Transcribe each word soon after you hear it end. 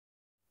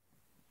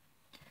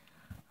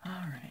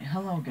Alright,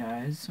 hello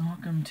guys,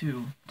 welcome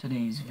to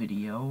today's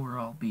video where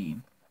I'll be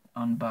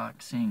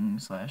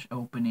unboxing /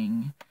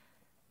 opening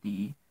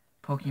the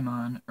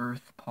Pokemon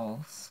Earth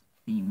Pulse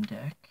theme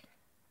deck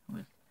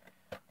with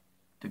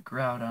the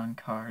Groudon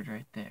card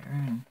right there,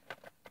 and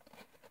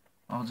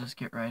I'll just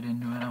get right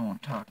into it. I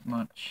won't talk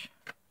much.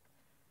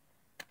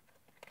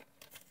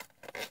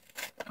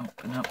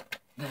 Open up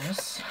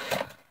this.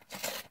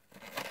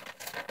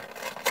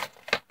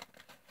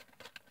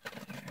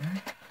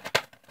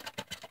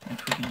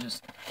 If we can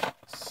just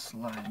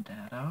slide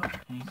that out.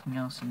 Anything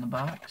else in the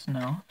box?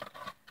 No.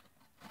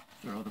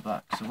 Throw the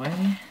box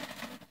away.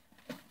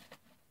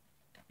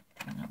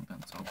 And now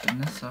let's open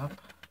this up.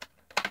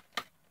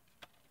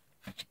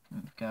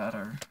 We've got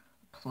our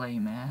play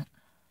mat,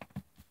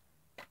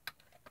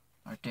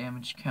 our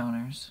damage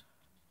counters,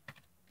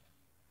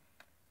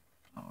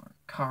 our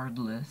card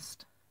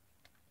list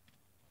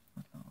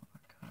with all of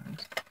our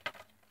cards,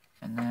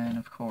 and then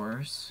of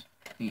course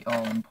the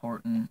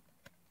all-important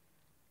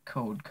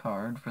code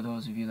card for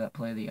those of you that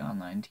play the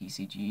online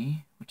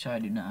TCG, which I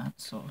do not,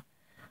 so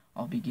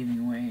I'll be giving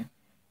away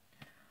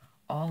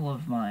all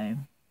of my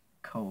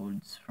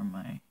codes from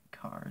my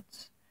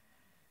cards.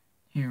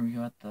 Here we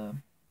got the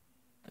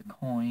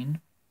coin.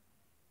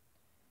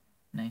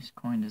 Nice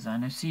coin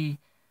design. I see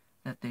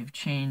that they've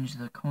changed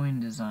the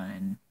coin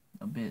design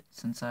a bit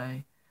since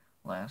I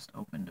last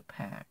opened a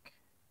pack.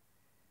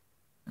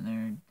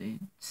 And they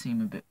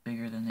seem a bit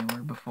bigger than they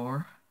were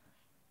before.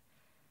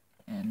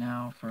 And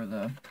now for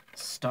the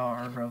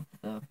star of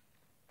the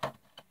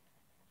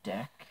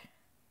deck,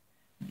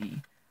 the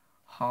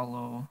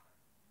Holo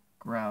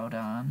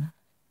Groudon.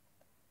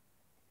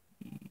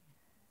 The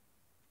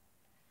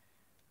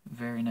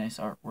very nice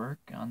artwork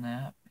on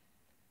that.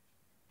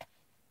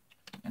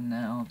 And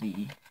now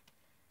the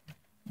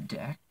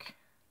deck,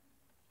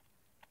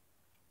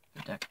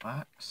 the deck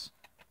box.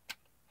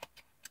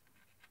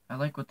 I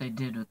like what they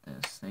did with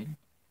this. They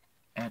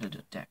added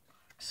a deck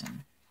box,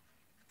 and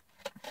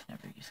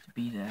never used to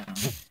be that on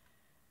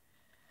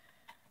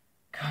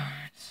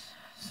cards.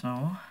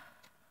 So,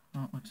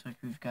 well, it looks like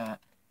we've got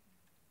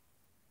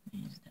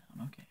these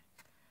down. Okay.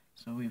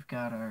 So we've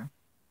got our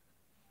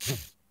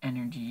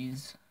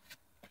energies.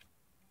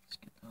 Let's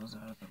get those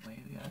out of the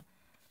way. We got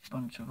a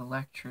bunch of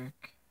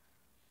electric.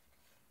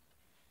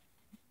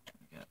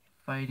 We got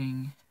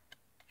fighting.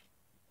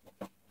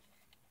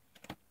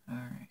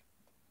 Alright.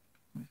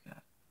 We've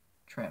got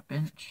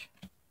Trapinch,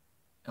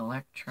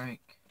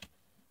 Electrike,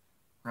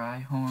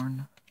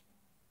 Rhyhorn,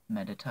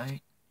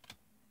 Meditite,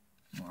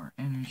 more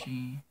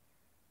energy,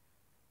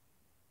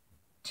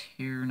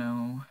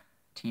 Tierno,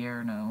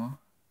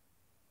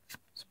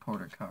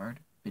 supporter card,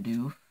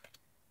 Bidoof,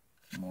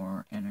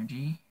 more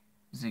energy,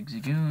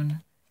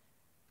 Zigzagoon,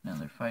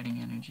 another fighting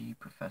energy,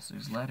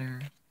 Professor's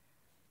Letter,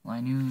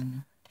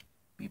 Linoone,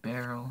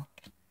 Bibarel,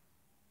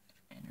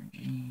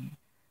 energy,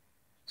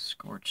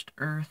 Scorched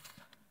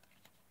Earth,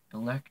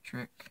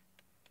 Electric,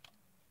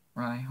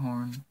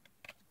 Rhyhorn,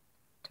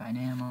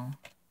 Dynamo,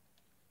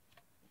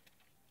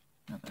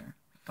 another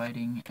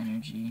fighting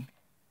energy,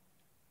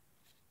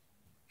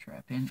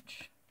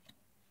 Trapinch,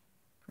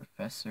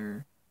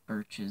 Professor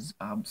Birch's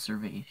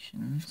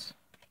Observations,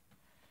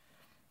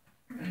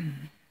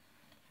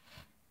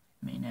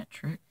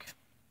 Manectric,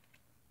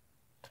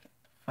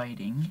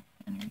 fighting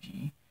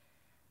energy,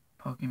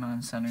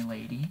 Pokemon Center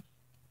Lady,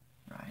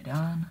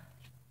 Rhydon,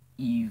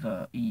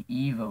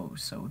 Evo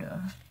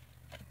Soda,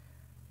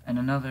 and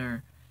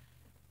another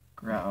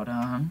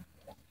Groudon,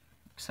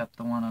 except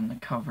the one on the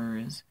cover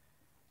is,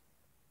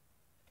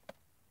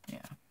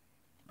 yeah,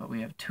 but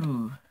we have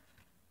two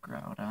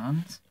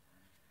Groudons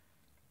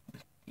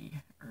with the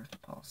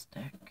Earth Pulse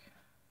deck.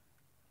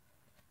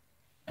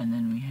 And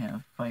then we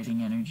have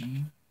Fighting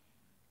Energy,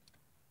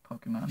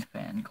 Pokemon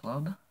Fan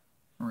Club,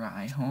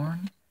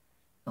 Rhyhorn,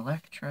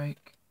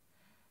 Electrike,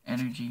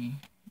 Energy,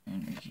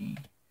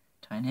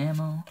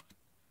 Dynamo,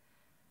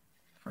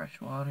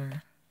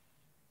 Freshwater,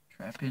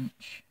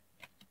 Trapinch,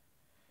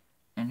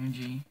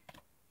 energy,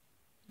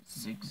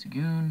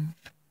 Zigzagoon,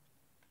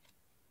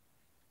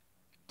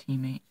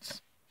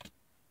 Teammates,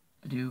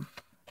 Bidoof,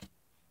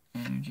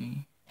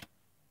 energy,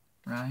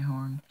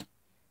 Rhyhorn,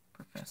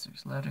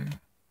 Professor's Letter,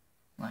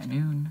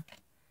 Linoone,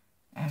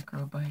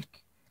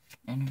 Acrobike,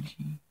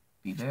 energy,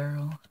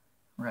 Bibarel,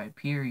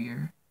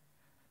 Rhyperior,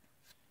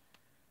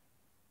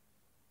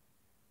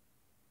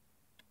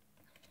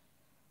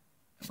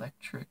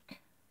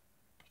 Electric,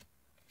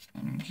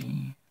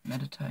 energy,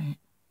 Meditite,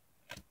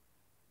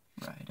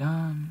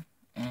 Rhydon,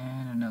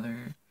 and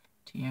another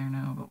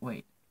Tierno, but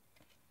wait,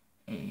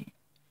 a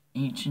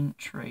ancient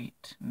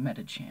trait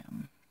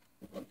Medicham.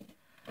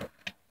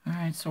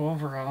 Alright, so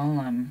overall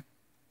I'm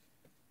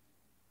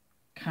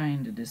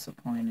kinda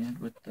disappointed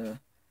with the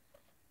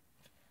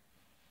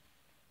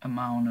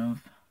amount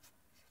of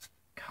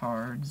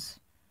cards.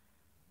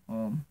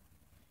 Well,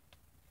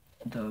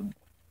 the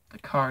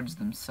cards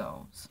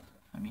themselves.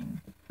 I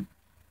mean,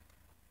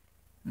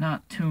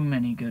 not too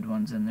many good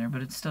ones in there,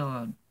 but it's still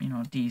a,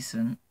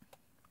 decent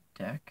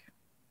deck.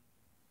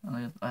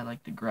 I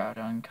like the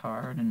Groudon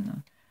card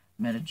and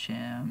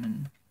Medicham,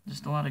 and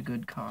just a lot of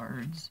good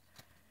cards.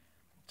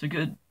 It's a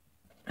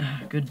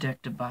good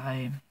deck to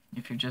buy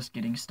if you're just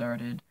getting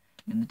started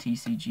in the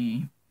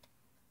TCG.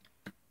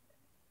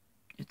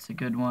 It's a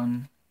good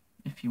one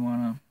if you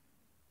want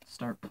to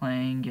start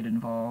playing, get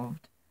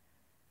involved,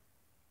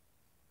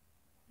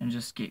 and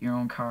just get your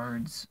own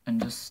cards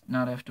and just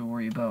not have to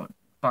worry about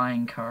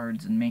buying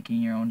cards and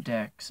making your own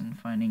decks and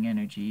finding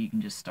energy. You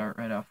can just start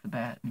right off the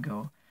bat and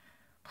go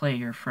play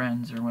your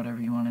friends or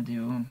whatever you want to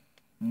do.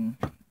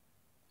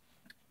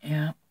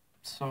 Yeah,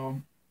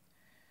 so,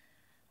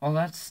 well,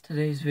 that's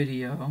today's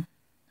video.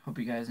 Hope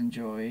you guys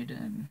enjoyed,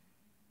 and,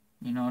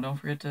 you know, don't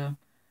forget to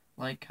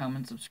like,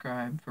 comment,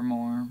 subscribe for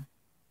more.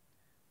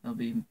 There'll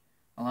be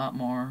a lot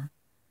more,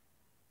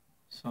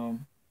 so,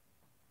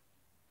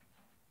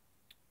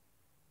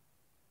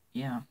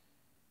 yeah.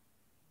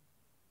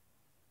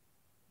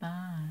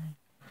 Bye.